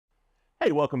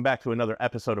Hey, welcome back to another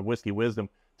episode of Whiskey Wisdom.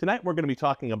 Tonight we're going to be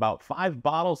talking about 5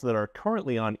 bottles that are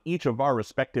currently on each of our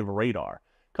respective radar.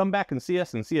 Come back and see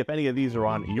us and see if any of these are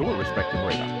on your respective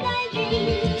radar.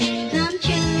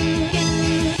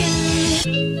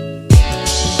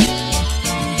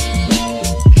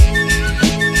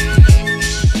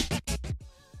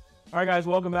 All right, guys,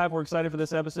 welcome back. We're excited for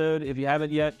this episode. If you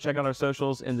haven't yet, check out our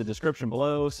socials in the description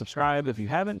below. Subscribe if you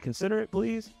haven't. Consider it,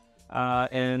 please.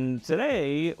 And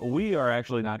today, we are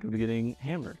actually not going to be getting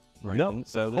hammered. Right? No,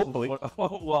 so hopefully.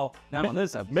 Well, not on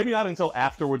this episode. Maybe not until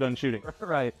after we're done shooting.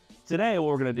 Right. Today, what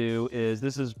we're going to do is,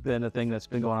 this has been a thing that's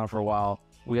been going on for a while.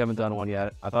 We haven't done one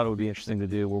yet. I thought it would be interesting to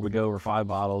do, where we go over 5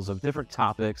 bottles of different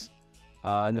topics.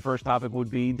 And the first topic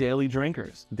would be daily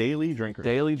drinkers. Daily drinkers.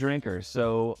 Daily drinkers.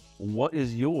 So what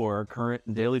is your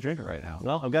current daily drinker right now?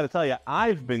 Well, I've got to tell you,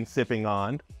 I've been sipping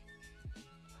on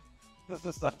This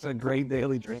is such a great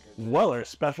daily drinker. Weller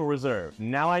Special Reserve.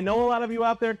 Now, I know a lot of you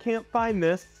out there can't find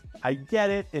this. I get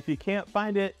it. If you can't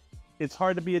find it, it's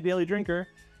hard to be a daily drinker.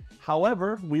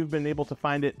 However, we've been able to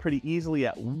find it pretty easily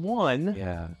at one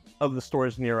of the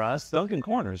stores near us. Dunkin'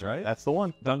 Corners, right? That's the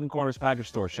one. Dunkin' Corners package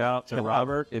store. Shout out to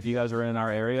Robert. If you guys are in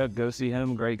our area, go see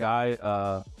him. Great guy.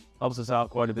 Helps us out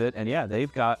quite a bit. And yeah,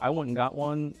 they've got, I went and got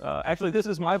one. Actually, this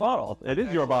is my bottle. It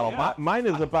is your bottle. Yeah. Mine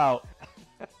is about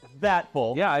that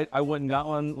full. Yeah, I went and got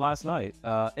one last night.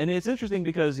 And it's interesting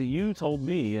because you told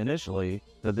me initially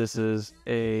that this is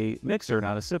a mixer,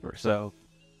 not a sipper. So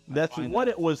that's what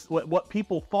it was, what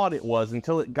people thought it was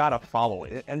until it got a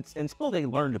following. And until they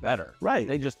learned better. Right.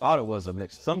 They just thought it was a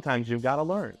mixer. Sometimes you've got to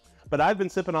learn. But I've been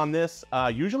sipping on this,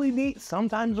 usually neat,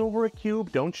 sometimes over a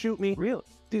cube. Don't shoot me. Really?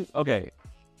 Dude, okay.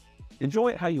 Enjoy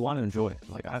it how you want to enjoy it.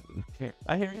 Like, I don't care.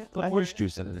 I hear you. Put orange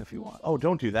juice in it if you want. Oh,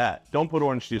 don't do that. Don't put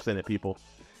orange juice in it, people.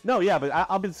 No, yeah, but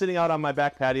I've been sitting out on my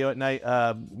back patio at night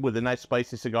with a nice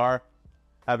spicy cigar,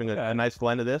 having a nice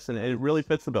blend of this, and it really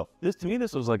fits the bill. To me,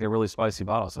 this was like a really spicy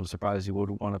bottle, so I'm surprised you would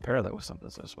want to pair that with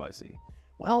something so spicy.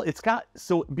 Well, it's got,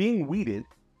 so being weeded,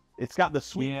 it's got the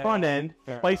sweet front end,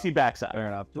 spicy backside. Fair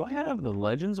enough. Do I have the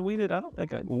Legends weeded? I don't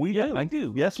think I do. We do. I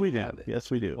do. Yes, we do.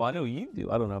 Yes, we do. Well, I know you do.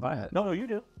 I don't know if I had it. No, you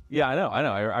do. Yeah, I know.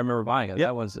 I remember buying it. Yep.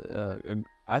 That one's,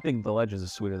 I think the Legends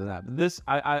is sweeter than that. But this,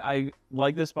 I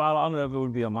like this bottle. I don't know if it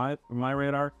would be on my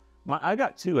radar. I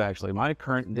got 2, actually. My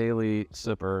current daily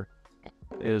sipper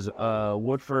is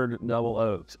Woodford Double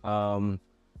Oaked. Do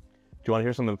you want to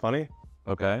hear something funny?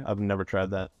 Okay. I've never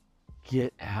tried that.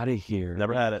 Get out of here.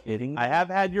 Never had it. Kidding? I have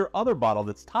had your other bottle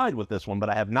that's tied with this one, but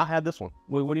I have not had this one.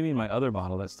 Wait, what do you mean my other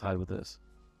bottle that's tied with this?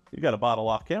 You got a bottle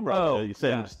off camera. Oh, You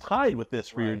said it was tied with this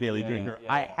for your daily drinker.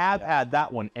 I have had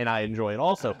that one, and I enjoy it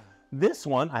also. This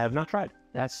one, I have not tried.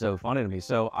 That's so funny to me.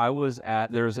 So I was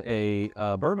there's a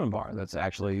bourbon bar that's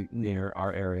actually near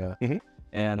our area.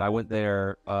 And I went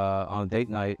there on a date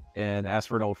night and asked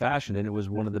for an old fashioned, and it was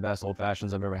one of the best old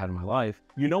fashions I've ever had in my life.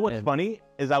 You know what's funny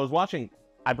is I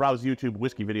browse YouTube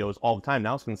whiskey videos all the time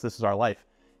now since this is our life.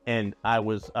 And I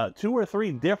was 2 or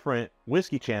 3 different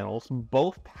whiskey channels,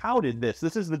 both touted this.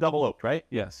 This is the Double Oaked, right?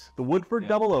 Yes. The Woodford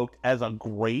Double Oaked as a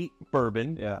great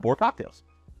bourbon for cocktails.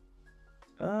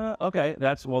 Okay,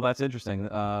 that's interesting.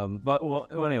 But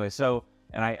anyway, so,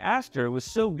 and I asked her, it was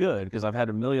so good because I've had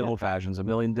a million old fashions, a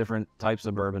million different types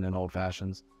of bourbon and old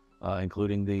fashions,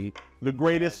 including the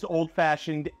greatest old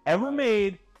fashioned ever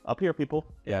made. Up here, people.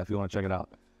 Yeah, if you want to check it out.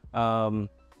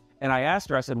 And I asked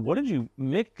her, I said, what did you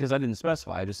mix? Because I didn't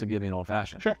specify, just to give me an old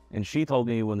fashioned. Sure. And she told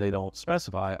me when they don't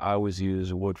specify, I always use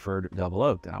a Woodford Double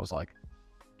Oaked. And I was like,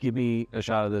 give me a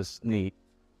shot of this neat,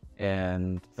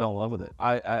 and fell in love with it.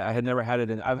 I had never had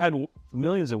it I've had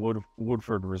millions of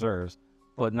Woodford Reserves,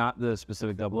 but not the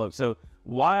specific Double Oaked. So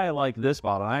why I like this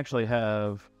bottle, I actually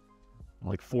have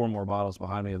like 4 more bottles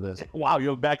behind me of this. Wow, you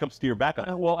have backups to your backup.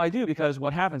 Well, I do, because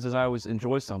what happens is I always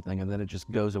enjoy something and then it just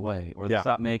goes away, or they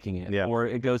stop making it, or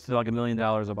it goes to like $1 million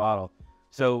a bottle.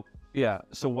 So yeah,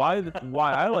 so why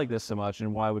I like this so much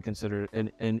and why I would consider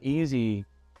it an easy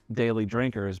daily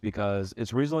drinker is because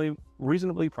it's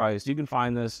reasonably priced. You can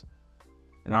find this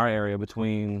in our area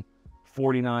between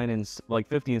 $49 and like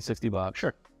 $50 and $60.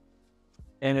 Sure.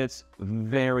 And it's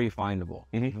very findable,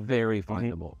 very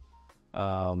findable.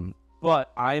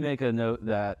 But I make a note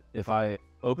that if I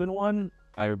open one,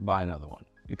 I buy another one,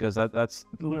 because that's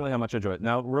literally how much I enjoy it.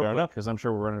 Now, real quick, because I'm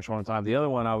sure we're running short on time, the other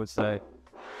one I would say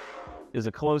is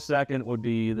a close second would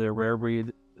be the Rare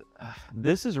Breed.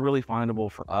 This is really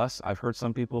findable for us. I've heard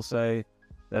some people say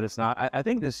that it's not. I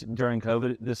think this, during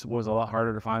COVID, this was a lot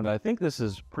harder to find, but I think this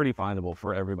is pretty findable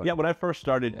for everybody. Yeah, when I first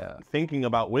started thinking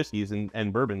about whiskeys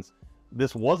and bourbons,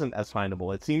 this wasn't as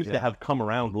findable. It seems to have come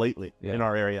around lately in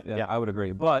our area. Yeah, I would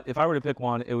agree. But if I were to pick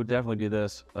one, it would definitely be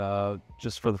this,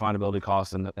 just for the findability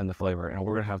cost and the flavor. And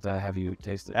we're going to have you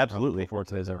taste it. Absolutely. Before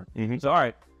today's over. So, all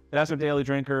right. That's our daily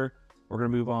drinker. We're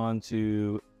going to move on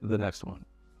to the next one.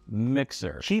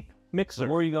 Mixer. Cheap mixer. So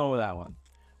where are you going with that one?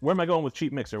 Where am I going with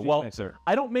cheap mixer? Mixer.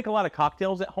 I don't make a lot of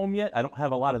cocktails at home yet. I don't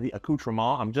have a lot of the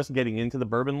accoutrement. I'm just getting into the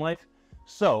bourbon life.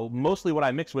 So mostly what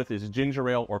I mix with is ginger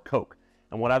ale or Coke.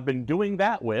 And what I've been doing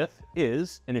that with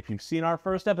is, and if you've seen our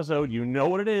first episode, you know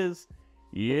what it is.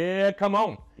 Yeah, come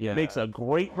on. Yeah. Makes a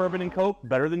great bourbon and Coke,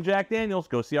 better than Jack Daniels.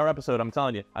 Go see our episode. I'm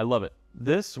telling you, I love it.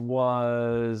 This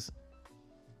was,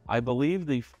 I believe,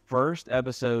 the first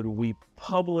episode we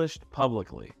published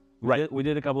publicly. We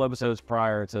did a couple episodes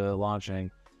prior to launching,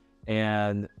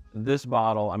 and this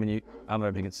bottle, I mean, I don't know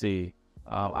if you can see.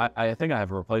 I think I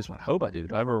have a replacement. I hope I do.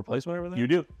 Do I have a replacement over there? You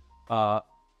do.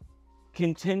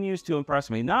 Continues to impress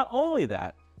me. Not only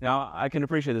that, now I can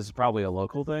appreciate this is probably a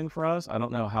local thing for us. I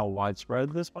don't know how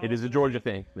widespread this is. It is a Georgia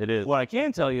thing. It is. What I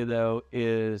can tell you, though,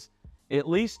 is at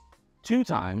least 2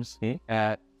 times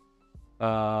at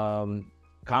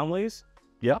Conley's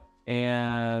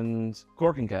and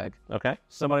Cork and Keg. Okay.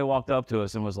 Somebody walked up to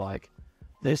us and was like,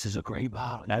 "This is a great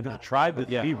bottle." Have you tried the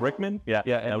Steve Rickman? Yeah.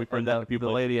 And we've heard that. The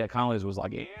lady at Conley's was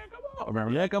like, "Yeah, come on."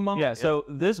 Remember? Yeah, come on. Yeah, so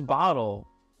this bottle,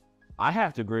 I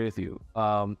have to agree with you.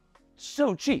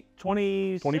 So cheap.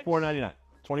 $24.99.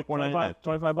 $24.99.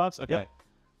 25 bucks? Okay. Yep.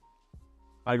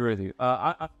 I agree with you.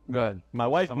 Go ahead. My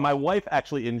wife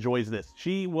actually enjoys this.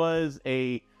 She was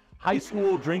a high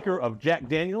school drinker of Jack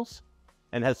Daniels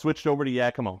and has switched over to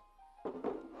Yeah, come on.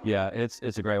 Yeah,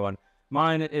 it's a great one.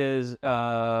 Mine is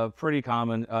pretty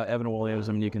common, Evan Williams.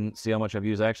 I mean, you can see how much I've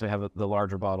used. I actually have the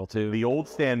larger bottle too. The old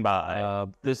standby.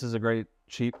 This is a great,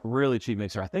 really cheap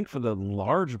mixer. I think for the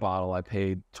large bottle, I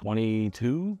paid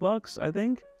 $22, I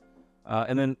think.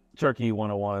 And then Turkey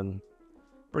 101,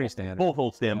 pretty standard. Both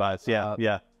old standbys,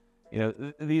 yeah. You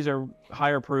know, these are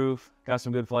higher proof, got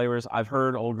some good flavors. I've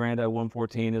heard Old Grandad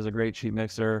 114 is a great cheap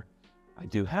mixer. I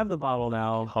do have the bottle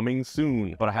now. Coming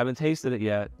soon. But I haven't tasted it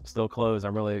yet. Still closed.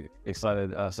 I'm really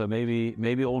excited. So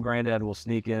maybe Old Grandad will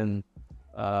sneak in.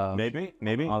 Maybe.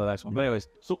 On the next one. But anyways.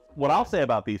 So what I'll say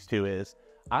about these two is,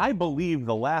 I believe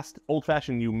the last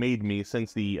old-fashioned you made me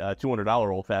since the $200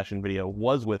 old-fashioned video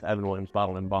was with Evan Williams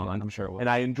Bottle and Bond. I'm sure it was. And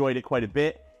I enjoyed it quite a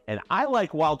bit. And I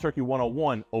like Wild Turkey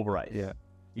 101 over ice.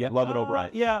 Yeah. Love it over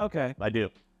ice. Yeah, okay. I do.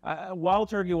 Wild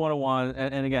Turkey 101,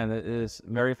 and again, it is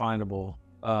very findable.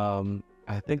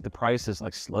 I think the price is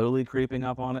like slowly creeping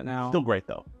up on it now. Still great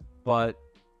though. But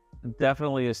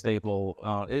definitely a staple.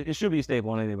 It should be a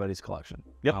staple in anybody's collection.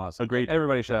 Yep, honestly. agreed.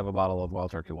 Everybody should have a bottle of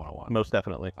Wild Turkey 101. Most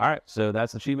definitely. All right, so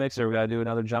that's the cheap mixer. We got to do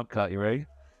another jump cut. You ready?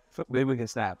 Maybe we can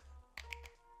snap.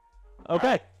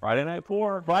 Okay. Friday Night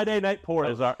Pour. Friday Night Pour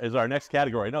is our next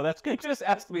category. No, that's good. You just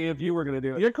asked me if you were going to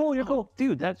do it. You're cool.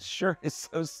 Dude, that shirt is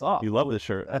so soft. You love this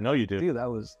shirt. I know you do. Dude, that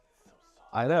was...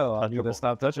 I know. I'm going to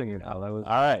stop touching it now. That was...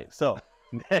 All right, so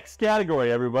next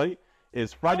category, everybody,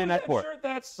 is Friday Night Pour. Shirt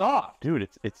that's soft. Dude,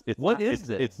 it's what is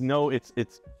this?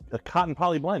 It's a cotton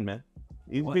poly blend, man.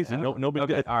 Easy peasy. No big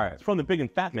deal. Okay, all right. It's from the Big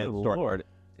and Fat Man store. Lord.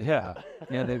 Yeah.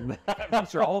 I'm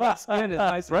sure all that skin is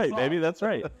nice. That's right, soft. baby. That's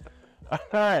right. All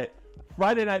right.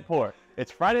 Friday Night Pour.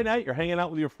 It's Friday night. You're hanging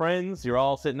out with your friends. You're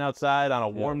all sitting outside on a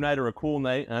warm night or a cool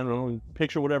night. I don't know.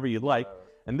 Picture whatever you'd like.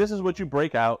 And this is what you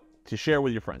break out to share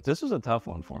with your friends. This was a tough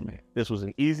one for me. This was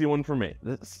an easy one for me.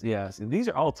 These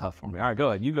are all tough for me. All right, go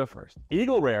ahead. You go first.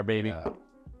 Eagle Rare, baby. Yeah.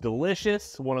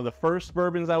 Delicious. One of the first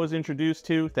bourbons I was introduced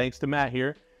to, thanks to Matt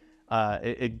here.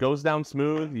 It goes down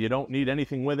smooth. You don't need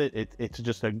anything with it. It's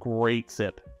just a great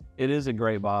sip. It is a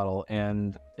great bottle,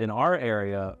 and in our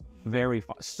area,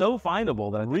 so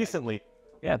findable that Recently,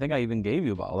 I think I even gave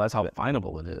you a bottle. That's how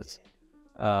findable it is.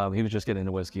 He was just getting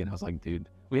into whiskey, and I was like, dude,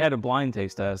 we had a blind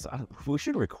taste test. We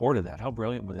should have recorded that. How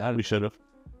brilliant would that have been? we should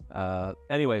have.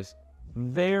 Anyways,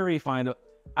 very findable.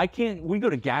 We go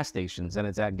to gas stations, and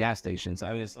it's at gas stations.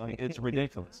 I mean, it's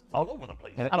ridiculous. All over the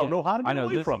place. I don't know how to get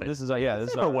away from it. This is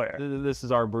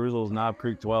our Bruzel's Knob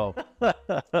Creek 12.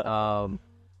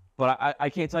 But I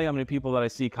can't tell you how many people that I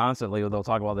see constantly, they'll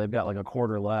talk about they've got like a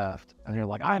quarter left. And they're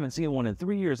like, I haven't seen one in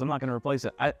 3 years. I'm not going to replace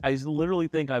it. I literally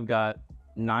think I've got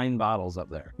 9 bottles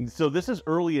up there. So this is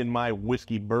early in my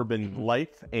whiskey bourbon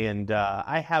life. And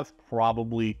I have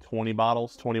probably 20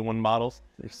 bottles, 21 bottles.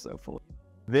 They're so full.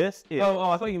 This is... Oh,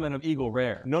 I thought you meant of Eagle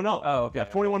Rare. No. Oh, okay. Yeah,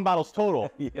 21 bottles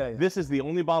total. Yeah. This is the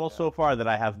only bottle so far that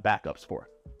I have backups for.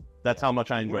 That's how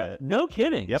much I enjoy it. No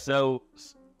kidding. Yep. So,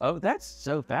 that's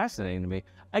so fascinating to me.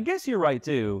 I guess you're right,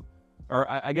 too. or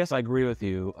I guess I agree with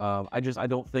you. I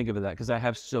don't think of it that because I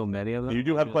have so many of them. You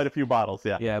do have quite a few bottles,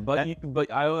 yeah. Yeah, but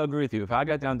I agree with you. If I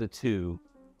got down to 2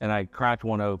 and I cracked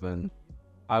one open,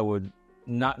 I would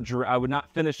not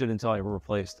finish it until I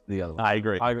replaced the other one. I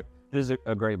agree. This is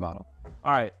a great bottle.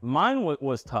 All right, mine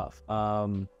was tough.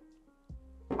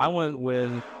 I went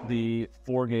with the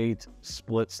 4-gate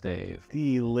split stave.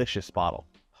 Delicious bottle.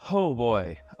 Oh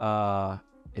boy.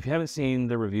 If you haven't seen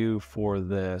the review for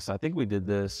this, I think we did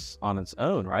this on its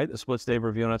own, right? The split stave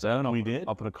review on its own. We did.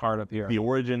 I'll put a card up here. The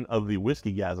origin of the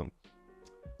whiskey-gasm.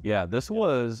 Yeah, this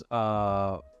was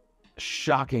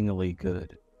shockingly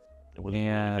good. It was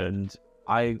and really good.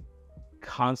 I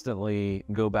constantly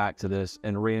go back to this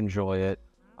and re-enjoy it.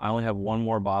 I only have one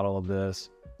more bottle of this.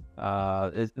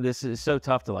 This is so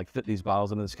tough to like fit these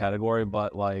bottles into this category,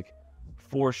 but like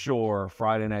for sure,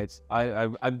 Friday nights,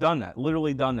 I've done that,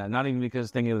 literally done that. Not even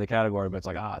because thinking of the category, but it's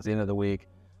like, it's the end of the week.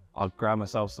 I'll grab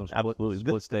myself some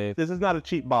split stave. This is not a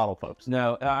cheap bottle, folks.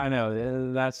 No, I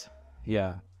know. That's,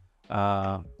 yeah.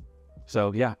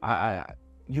 So yeah,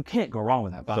 you can't go wrong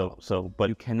with that bottle. But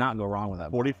you cannot go wrong with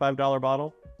that $45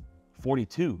 bottle?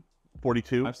 42.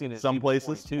 42. I've seen it. Some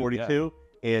places, 42. Yeah.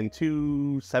 And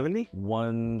 $2.70?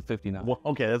 $1.59. Well,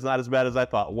 okay, that's not as bad as I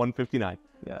thought. $1.59.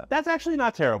 Yeah. That's actually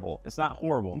not terrible. It's not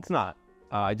horrible. It's not.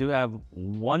 I do have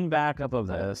one backup of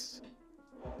this,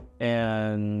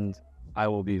 and I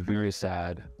will be very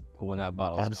sad when that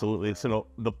bottle. Absolutely. So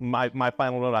my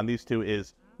final note on these two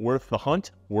is worth the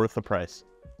hunt, worth the price.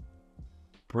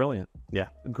 Brilliant. Yeah.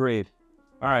 Agreed.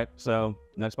 All right. So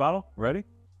next bottle. Ready?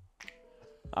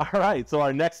 All right. So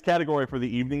our next category for the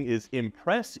evening is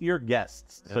impress your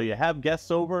guests. Yep. So you have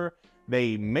guests over.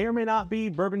 They may or may not be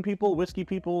bourbon people, whiskey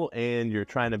people, and you're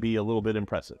trying to be a little bit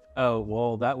impressive. Oh,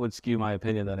 well, that would skew my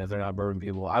opinion then if they're not bourbon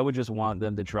people. I would just want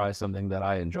them to try something that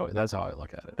I enjoy. That's how I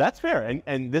look at it. That's fair.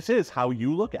 And this is how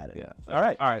you look at it. Yeah. All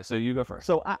right. All right. So you go first.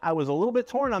 So I was a little bit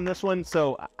torn on this one.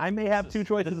 So I may have two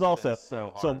choices also.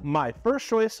 So my first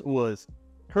choice was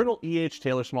Colonel E.H.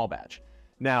 Taylor Small Batch.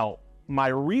 Now, my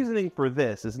reasoning for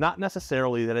this is not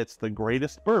necessarily that it's the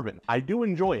greatest bourbon. I do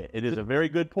enjoy it. It is a very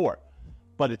good pour.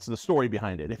 But it's the story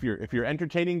behind it. If you're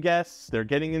entertaining guests, they're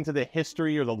getting into the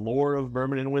history or the lore of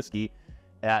bourbon and whiskey.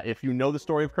 If you know the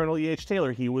story of Colonel E.H.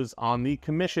 Taylor, he was on the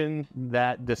commission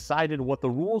that decided what the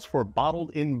rules for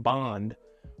bottled in bond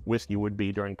whiskey would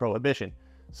be during Prohibition.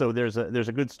 So there's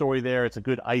a good story there. It's a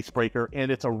good icebreaker,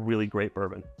 and it's a really great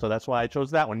bourbon. So that's why I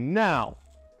chose that one. Now,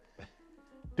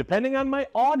 depending on my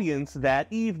audience that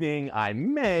evening, I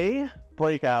may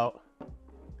break out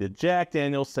the Jack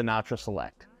Daniel's Sinatra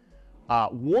Select.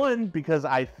 One, because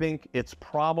I think it's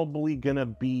probably going to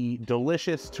be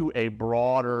delicious to a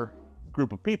broader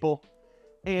group of people,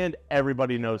 and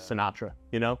everybody knows Sinatra,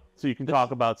 you know? So you can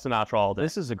talk about Sinatra all day.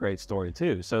 This is a great story,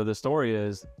 too. So the story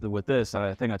is, with this,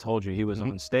 I think I told you, he was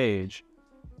on stage,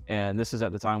 and this is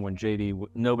at the time when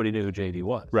nobody knew who JD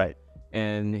was. Right.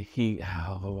 And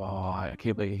I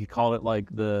can't believe he called it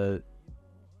like the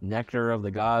nectar of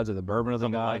the gods or the bourbon of the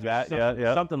gods. Something like that,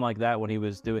 yeah. Something like that when he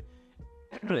was doing.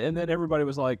 And then everybody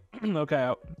was like,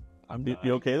 okay, I'm done.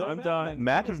 You okay though? I'm done.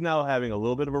 Matt is now having a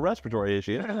little bit of a respiratory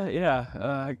issue.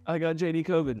 Yeah, I got JD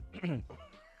COVID.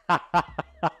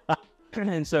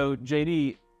 And so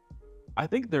JD, I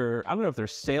don't know if their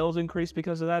sales increased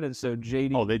because of that. And so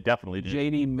JD. Oh, they definitely did.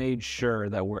 JD made sure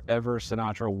that wherever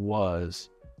Sinatra was,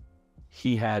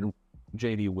 he had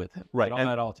JD with him. Right.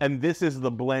 And this is the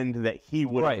blend that he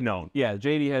would have known. Yeah.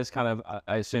 JD has kind of,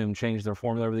 I assume, changed their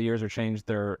formula over the years or changed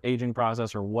their aging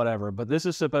process or whatever. But this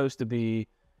is supposed to be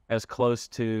as close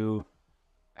to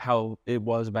how it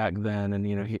was back then. And,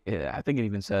 you know, I think it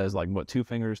even says like, what, 2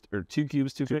 fingers or 2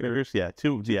 cubes, 2 fingers? Yeah.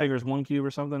 Two fingers, 1 cube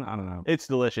or something. I don't know. It's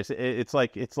delicious. It's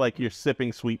like you're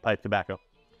sipping sweet pipe tobacco.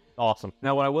 Awesome.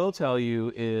 Now, what I will tell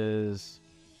you is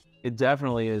it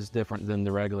definitely is different than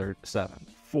the regular 7.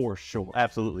 For sure.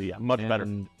 Absolutely, yeah. Much better.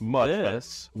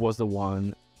 This was the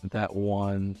one that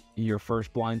won your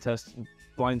first blind taste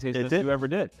test you ever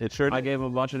did. It sure did. I gave him a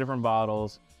bunch of different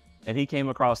bottles, and he came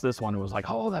across this one and was like,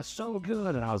 oh, that's so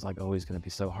good. And I was like, oh, he's going to be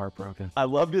so heartbroken. I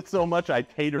loved it so much, I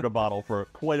tatered a bottle for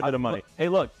quite a bit of money. Hey,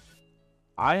 look,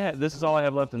 this is all I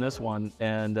have left in this one,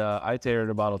 and I tatered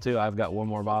a bottle too. I've got one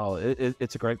more bottle.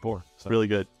 It's a great pour. So really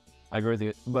good. I agree with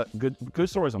you. But good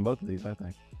stories on both of these, I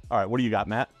think. All right, what do you got,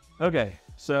 Matt? Okay,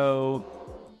 so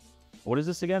what is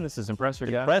this again? This is Impress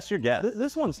Your Guest? Impress Your Guest.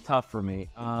 This one's tough for me.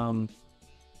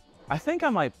 I think I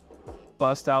might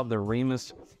bust out the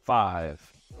Remus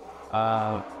 5.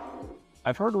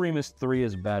 I've heard Remus 3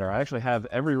 is better. I actually have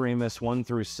every Remus 1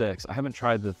 through 6. I haven't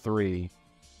tried the 3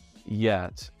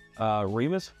 yet.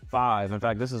 Remus 5. In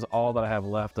fact, this is all that I have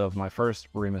left of my first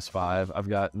Remus 5. I've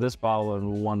got this bottle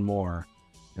and one more,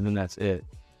 and then that's it.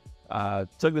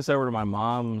 Took this over to my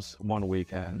mom's one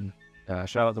weekend.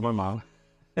 Shout out to my mom.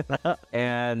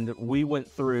 And we went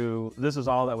through, this is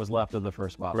all that was left of the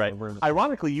first bottle. Right.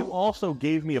 Ironically, you also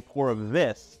gave me a pour of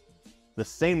this the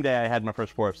same day I had my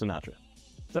first pour of Sinatra.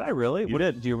 Did I really? You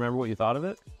did. Do you remember what you thought of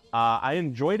it? I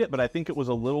enjoyed it, but I think it was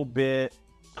a little bit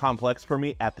complex for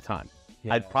me at the time.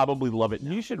 Yeah. I'd probably love it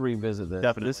now. You should revisit this.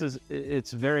 Definitely.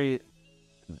 It's very,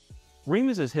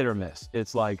 Remus is hit or miss.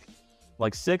 It's like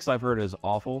 6 I've heard is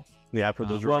awful. Yeah, I've heard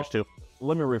those rumors too.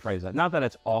 Let me rephrase that. Not that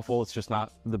it's awful, it's just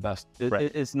not the best.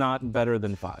 It's not better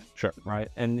than 5. Sure. Right?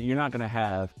 And you're not going to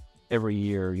have every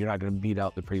year, you're not going to beat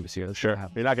out the previous year. Sure.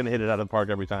 You're not going to hit it out of the park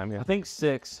every time. Yeah. I think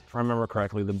 6, if I remember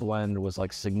correctly, the blend was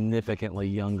like significantly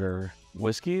younger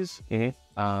whiskeys.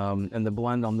 Mm-hmm. And the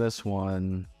blend on this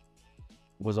one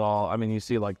was all, I mean, you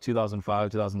see like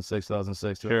 2005, 2006,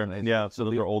 2006, 2008. Sure. Yeah, so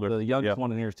those are older. The youngest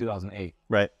one in here is 2008.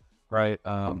 Right. Right.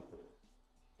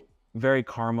 Very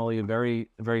caramely, very,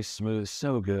 very smooth.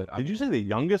 So good. Did you say the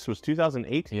youngest was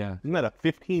 2008? Yeah. Isn't that a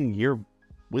 15-year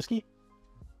whiskey?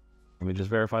 Let me just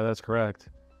verify that's correct.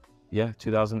 Yeah,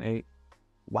 2008.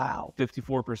 Wow.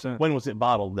 54%. When was it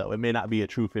bottled, though? It may not be a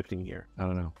true 15-year. I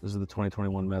don't know. This is the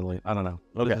 2021 medley. I don't know.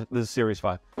 Okay. This is Series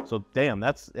 5. So, damn,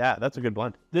 that's a good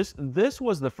blend. This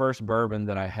was the first bourbon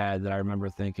that I had that I remember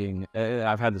thinking,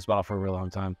 I've had this bottle for a really long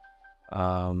time,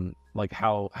 like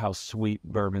how sweet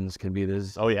bourbons can be.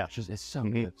 This, oh, yeah. It's so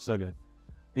good, so good.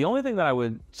 The only thing that I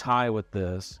would tie with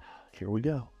this, here we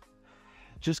go,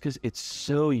 just because it's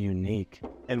so unique.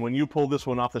 And when you pulled this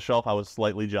one off the shelf, I was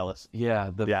slightly jealous. Yeah,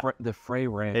 the Frey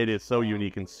Ranch. It is so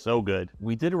unique and so good.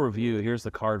 We did a review, here's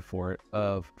the card for it,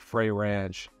 of Frey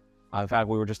Ranch. In fact,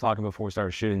 we were just talking before we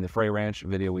started shooting, the Frey Ranch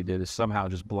video we did is somehow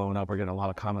just blowing up. We're getting a lot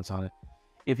of comments on it.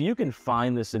 If you can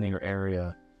find this in your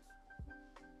area,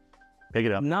 pick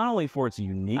it up. Not only for its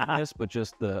uniqueness, but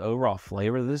just the overall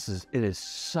flavor. It is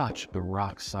such a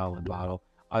rock solid bottle.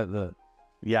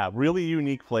 Yeah, really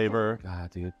unique flavor.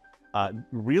 God, dude.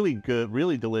 Really good,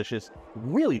 really delicious,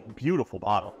 really beautiful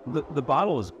bottle. The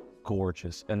bottle is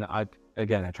gorgeous, and I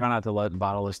try not to let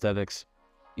bottle aesthetics,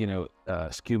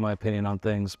 skew my opinion on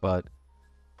things, but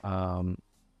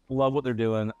love what they're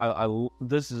doing.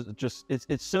 This is just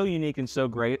it's so unique and so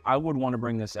great. I would want to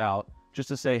bring this out just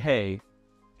to say, hey,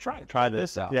 try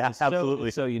this out. Yeah, it's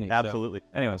absolutely. So unique. Absolutely.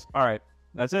 So, anyways, all right.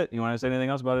 That's it. You want to say anything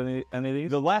else about any of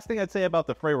these? The last thing I'd say about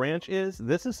the Frey Ranch is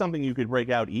this is something you could break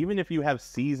out even if you have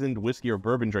seasoned whiskey or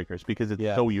bourbon drinkers because it's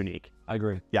so unique. I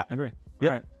agree. Yeah. I agree.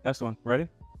 Yep. All right. Next one. Ready?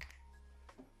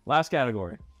 Last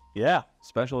category. Yeah.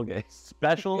 Special occasion.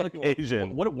 Special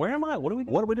occasion. Where am I? What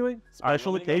are we doing?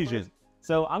 Special occasion.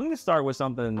 So I'm going to start with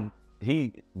something.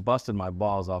 He busted my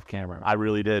balls off camera. I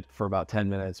really did. For about 10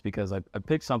 minutes because I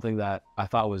picked something that I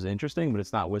thought was interesting, but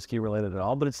it's not whiskey related at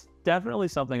all, but it's definitely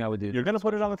something I would do. You're going to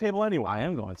put it on the table anyway. I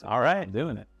am going to. All right. I'm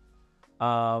doing it.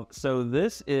 So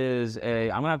this is I'm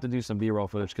going to have to do some B-roll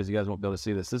footage because you guys won't be able to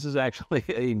see this. This is actually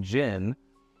a gin,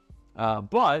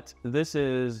 but this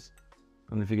is, I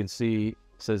don't know if you can see, it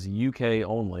says UK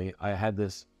only. I had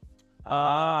this,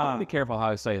 be careful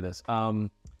how I say this.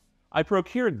 I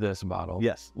procured this bottle.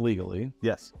 Yes. Legally.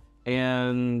 Yes.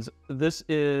 And this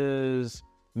is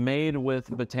made with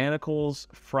botanicals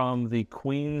from the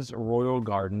Queen's Royal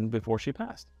Garden before she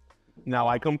passed. Now,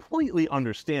 I completely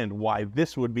understand why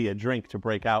this would be a drink to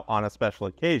break out on a special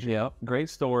occasion. Yeah, great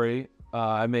story.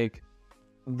 I make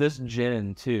this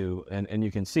gin too, and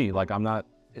you can see, like,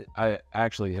 I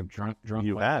actually have drunk.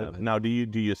 You have. Now, do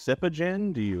you sip a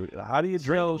gin? How do you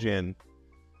drink gin?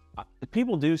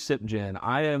 People do sip gin.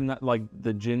 I am not like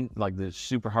the gin, like the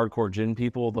super hardcore gin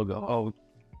people. They'll go, oh,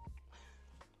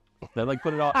 they like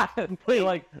put it all. Are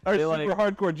super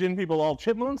hardcore gin people all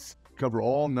chipmunks? Cover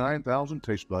all 9,000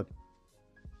 taste bud.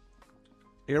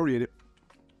 Aerate it.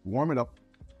 Warm it up.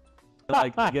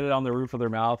 Like they get it on the roof of their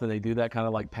mouth and they do that kind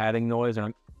of like patting noise and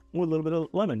like, oh, a little bit of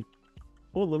lemon.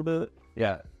 Oh, a little bit.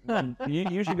 Yeah.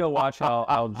 you should go watch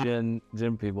how gin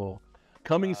people.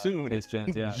 Coming soon. It's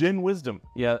gin, yeah. Gin wisdom.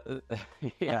 Yeah.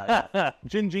 Yeah.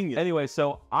 Gin genius. Anyway,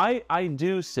 so I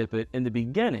do sip it in the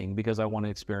beginning because I want to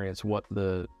experience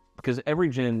because every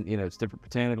gin, it's different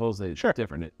botanicals. They're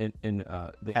different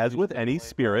as with any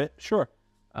spirit. Sure.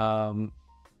 But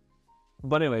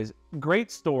anyways,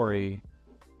 great story.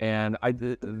 And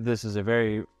this is a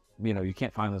very, you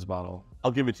can't find this bottle.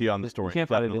 I'll give it to you on the story. You can't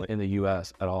find it in the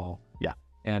U.S. at all. Yeah.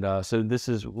 And so this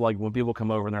is like when people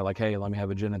come over and they're like, hey, let me have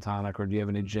a gin and tonic, or do you have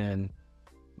any gin?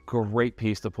 Great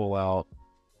piece to pull out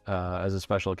as a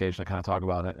special occasion to kind of talk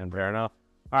about it. And fair enough.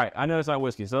 All right, I know it's not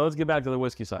whiskey, so let's get back to the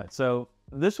whiskey side. So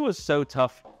this was so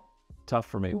tough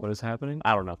for me. What is happening?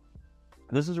 I don't know.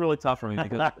 This is really tough for me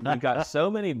because we've got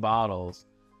so many bottles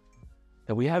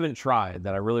that we haven't tried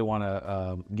that I really want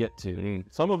to get to.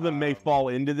 Some of them may fall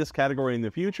into this category in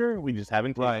the future. We just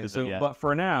haven't tasted Right. them So, yet. but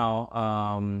for now,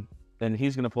 and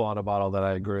he's going to pull out a bottle that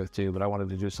I agree with too, but I wanted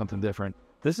to do something different.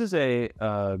 This is a,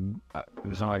 so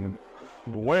I can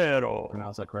Güero.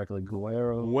 pronounce that correctly,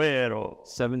 Güero. Güero.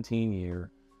 17-year.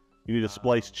 You need to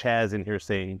splice Chaz in here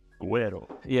saying Güero.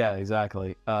 Yeah,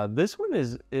 exactly. This one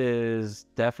is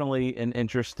definitely an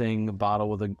interesting bottle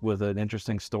with an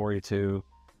interesting story too.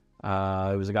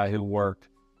 It was a guy who worked,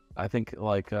 I think,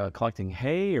 like collecting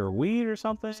hay or weed or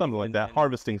something. Something like that.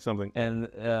 Harvesting something. And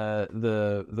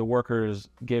the workers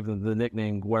gave them the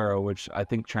nickname Güero, which I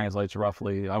think translates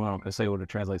roughly, I'm not going to say what it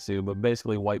translates to, but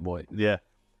basically white boy. Yeah.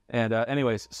 And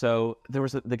anyways, so there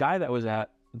was the guy that was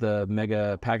at the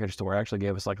mega package store actually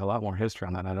gave us like a lot more history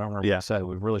on that. I don't remember what he said.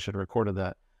 We really should have recorded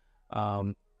that.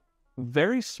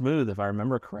 Very smooth, if I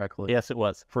remember correctly. Yes, it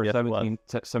was. For yes,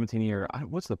 17 year.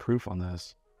 What's the proof on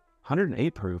this?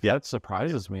 108 proof. Yeah. That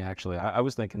surprises me, actually. I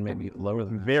was thinking maybe lower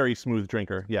than that. Very smooth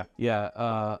drinker. Yeah.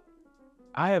 Yeah.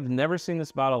 I have never seen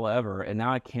this bottle ever, and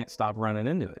now I can't stop running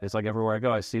into it. It's like everywhere I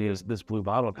go, I see this blue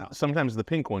bottle now. Sometimes the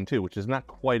pink one too, which is not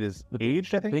quite as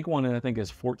aged, I The think. pink one, I think, is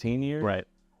 14 years. Right.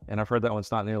 And I've heard that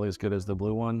one's not nearly as good as the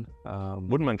blue one.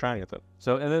 Wouldn't mind trying it though.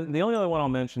 So, and then the only other one I'll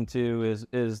mention too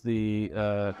is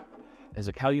the is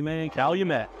it Calumet?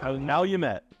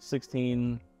 Calumet.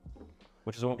 16,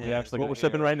 which is what we actually what got we're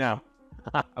sipping here. right now.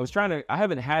 I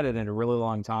haven't had it in a really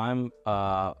long time,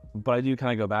 but I do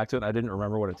kind of go back to it. I didn't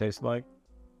remember what it tasted like.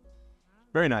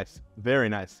 Very nice. Very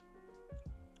nice.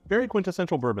 Very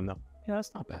quintessential bourbon though. Yeah,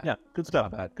 that's not bad. Yeah, good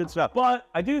stuff. Not bad. Good stuff. But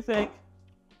I do think,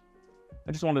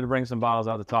 I just wanted to bring some bottles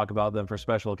out to talk about them for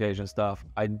special occasion stuff.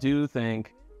 I do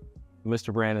think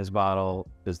Mr. Brandon's bottle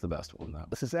is the best one though.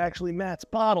 This is actually Matt's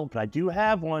bottle, but I do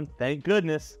have one. Thank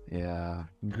goodness. Yeah.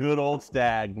 Good old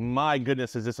Stag. My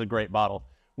goodness, is this a great bottle.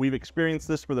 We've experienced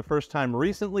this for the first time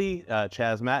recently,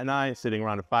 Chaz, Matt, and I sitting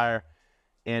around a fire,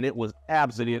 and it was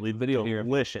absolutely video here.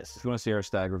 delicious. If you want to see our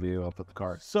Stag review, I'll put the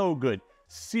card. So good.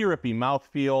 Syrupy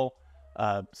mouthfeel,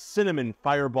 cinnamon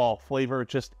fireball flavor,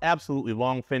 just absolutely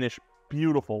long finish.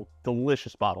 Beautiful,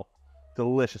 delicious bottle.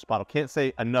 Delicious bottle. Can't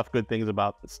say enough good things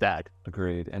about the Stag.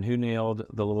 Agreed. And who nailed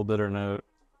the little bitter note?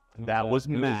 That was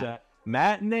Who Matt. that?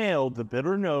 Matt nailed the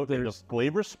bitter note and the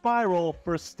flavor spiral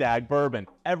for Stag bourbon.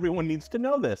 Everyone needs to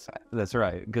know this. That's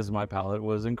right, because my palate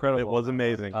was incredible. It was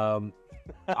amazing.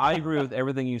 I agree with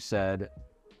everything you said.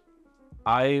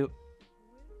 I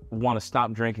want to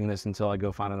stop drinking this until I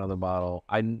go find another bottle.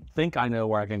 I think I know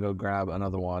where I can go grab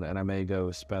another one, and I may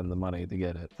go spend the money to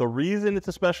get it. The reason it's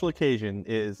a special occasion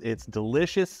is it's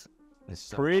delicious, It's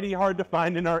so pretty hard to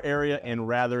find in our area, and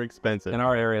rather expensive. in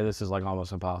our area, this is like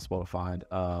almost impossible to find.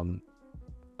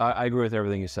 I agree with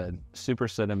everything you said. Super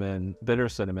cinnamon, bitter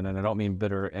cinnamon, and I don't mean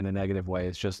bitter in a negative way.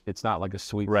 It's not like a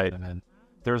sweet cinnamon.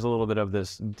 There's a little bit of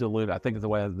this diluted, I think the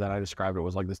way that I described it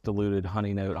was like this diluted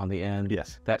honey note on the end.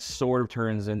 Yes. That sort of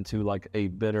turns into like a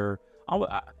bitter,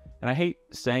 and I hate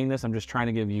saying this, I'm just trying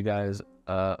to give you guys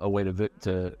a way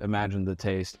to imagine the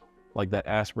taste, like that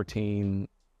aspartame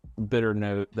bitter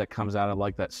note that comes out of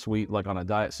like that sweet, like on a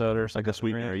diet soda or something. Like a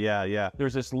sweetener, yeah.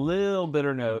 There's this little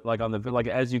bitter note, like on the, like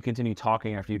as you continue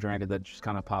talking after you drank it, that just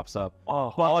kind of pops up.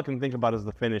 Oh, all I can think about is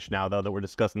the finish now, though, that we're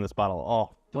discussing this bottle.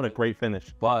 Oh, what a great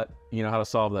finish. But you know how to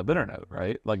solve that bitter note,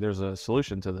 right? Like there's a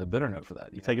solution to the bitter note for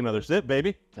that. You Take another sip,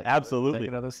 baby. Absolutely. Take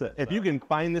another sip. If you can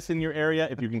find this in your area,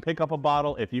 if you can pick up a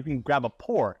bottle, if you can grab a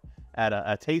pour at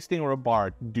a tasting or a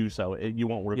bar, do so. You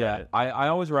won't regret it. I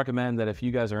always recommend that if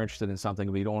you guys are interested in something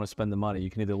but you don't want to spend the money, you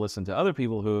can either listen to other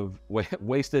people who have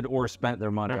wasted or spent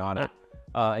their money on it,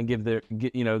 and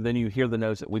then you hear the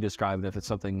notes that we described. If it's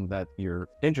something that you're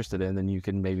interested in, then you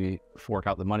can maybe fork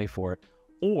out the money for it.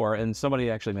 And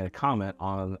somebody actually made a comment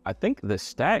on, I think the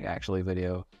Stag actually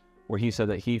video, where he said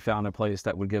that he found a place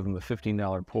that would give him a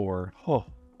 $15 pour.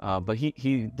 But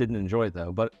he didn't enjoy it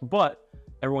though. But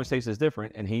everyone's taste is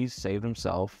different, and he saved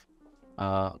himself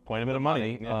Quite a bit of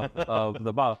money. of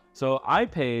the bottle. So I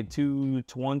paid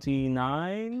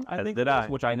 $229, I think, did I.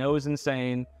 which I know is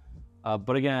insane.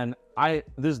 But again,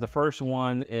 this is the first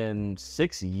one in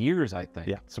 6 years, I think.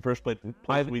 Yeah, it's the first place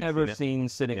I've we've ever seen it. seen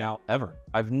sitting out ever.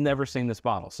 I've never seen this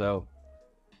bottle. So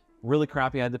really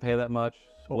crappy I had to pay that much.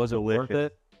 Was it worth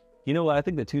delicious. it? You know what? I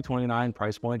think the $229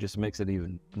 price point just makes it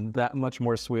even that much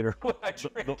more sweeter when I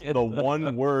drink it. The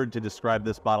one word to describe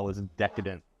this bottle is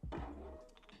decadent.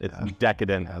 It's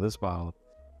decadent. Yeah, this bottle.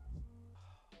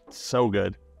 So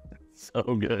good. So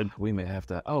good. We may have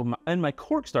to. Oh, and my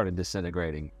cork started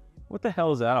disintegrating. What the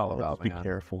hell is that all about? Just be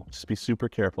careful. Just be super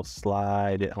careful.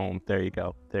 Slide it home. There you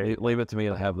go. There you Leave it to me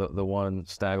to have the one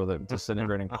stag with a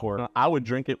disintegrating cork. I would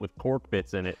drink it with cork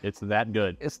bits in it. It's that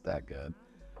good. It's that good.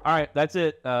 All right, that's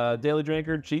it. Daily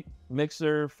drinker, cheap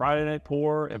mixer, Friday night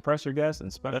pour, impressor guest,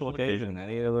 and special occasion.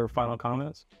 Any other final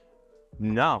comments?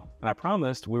 No. And I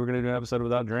promised we were going to do an episode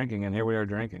without drinking, and here we are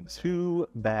drinking. Too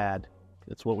bad.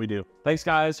 That's what we do. Thanks,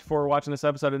 guys, for watching this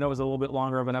episode. I know it was a little bit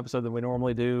longer of an episode than we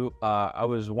normally do. I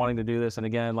was wanting to do this, and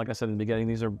again, like I said in the beginning,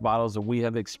 these are bottles that we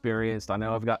have experienced. I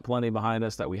know I've got plenty behind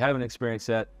us that we haven't experienced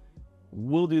yet.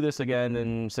 We'll do this again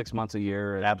in 6 months, a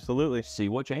year. And absolutely. See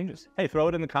what changes. Hey, throw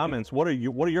it in the comments. What are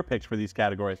your picks for these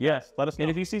categories? Yes. Let us know.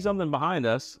 And if you see something behind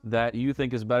us that you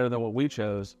think is better than what we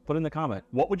chose, put in the comment.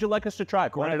 What would you like us to try?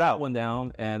 Write it out. One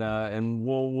down, and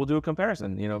we'll do a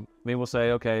comparison. You know, maybe we'll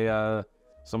say, okay,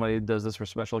 somebody does this for a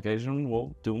special occasion,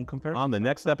 we'll do a comparison. On the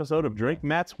next episode of Drink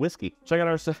Matt's Whiskey. Check out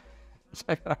our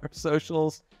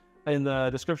socials in the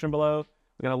description below.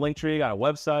 We got a link tree, got a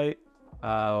website.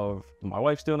 My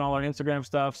wife's doing all our Instagram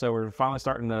stuff, so we're finally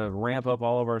starting to ramp up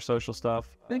all of our social stuff.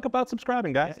 Think about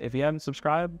subscribing, guys. If you haven't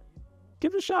subscribed,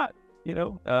 give it a shot. You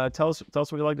know, tell us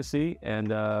what you'd like to see, and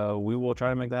we will try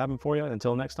to make that happen for you.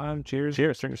 Until next time, cheers,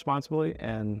 drink responsibly,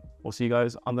 and we'll see you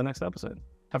guys on the next episode.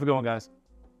 Have a good one, guys.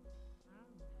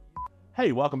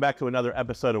 Hey, welcome back to another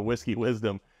episode of Whiskey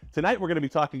Wisdom. Tonight we're going to be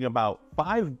talking about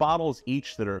 5 bottles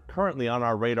each that are currently on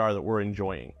our radar that we're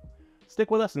enjoying. Stick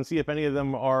with us and see if any of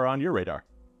them are on your radar.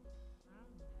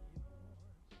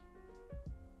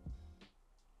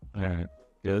 All right,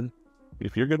 good.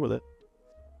 If you're good with it,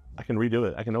 I can redo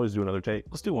it. I can always do another take.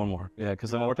 Let's do one more. Yeah,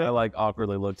 because I take? like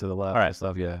awkwardly look to the left. All right. And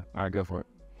stuff. Yeah. All right, go for it.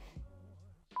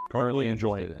 Currently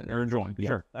enjoying it. Or enjoying. Yeah,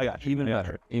 Sure. I got you. Even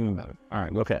better. Even better. All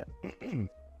right. Okay.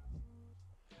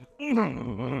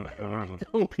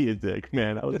 Don't be a dick,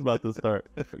 man. I was about to start.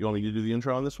 You want me to do the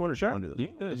intro on this one, or sure? Do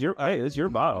this? It's your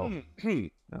bottle.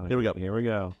 Here we go. Here we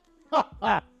go.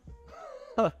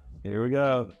 Here we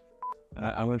go.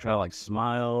 I'm gonna try to like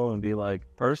smile and be like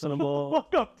personable.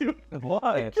 Fuck up, dude.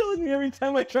 Why? You're killing me every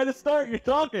time I try to start. You're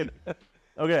talking.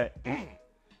 Okay.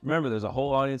 Remember, there's a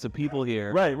whole audience of people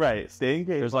here. Right. Stay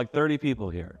engaged. There's like 30 people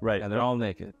here. Right. And they're all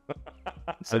naked.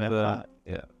 So that's hot.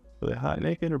 Yeah. Are they hot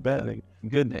naked or bad naked?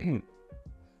 Good naked.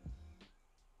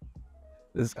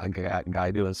 This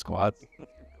guy doing squats.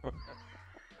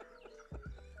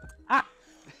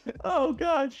 Oh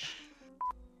gosh.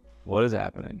 What is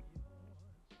happening?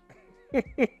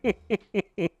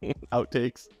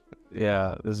 Outtakes.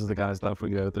 Yeah, this is the kind of stuff we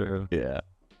go through. Yeah.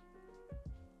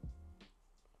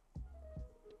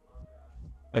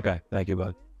 Okay, thank you,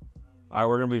 bud. All right,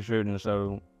 we're gonna be shooting,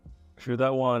 so shoot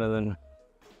that one, and then.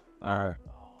 All right.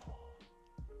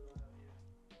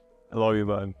 I love you,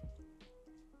 bud.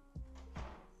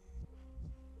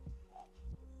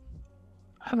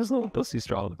 How does little pussy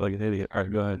straw look like an idiot? All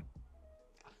right, go ahead.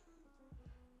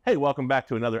 Hey, welcome back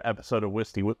to another episode of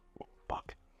Whiskey.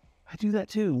 Fuck. I do that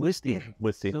too. Whiskey.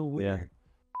 So weird.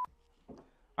 Yeah.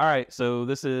 All right, so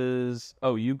this is.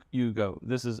 Oh, you go.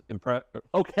 This is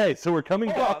Okay, so we're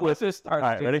coming back with this. All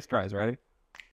right, ready? Ready?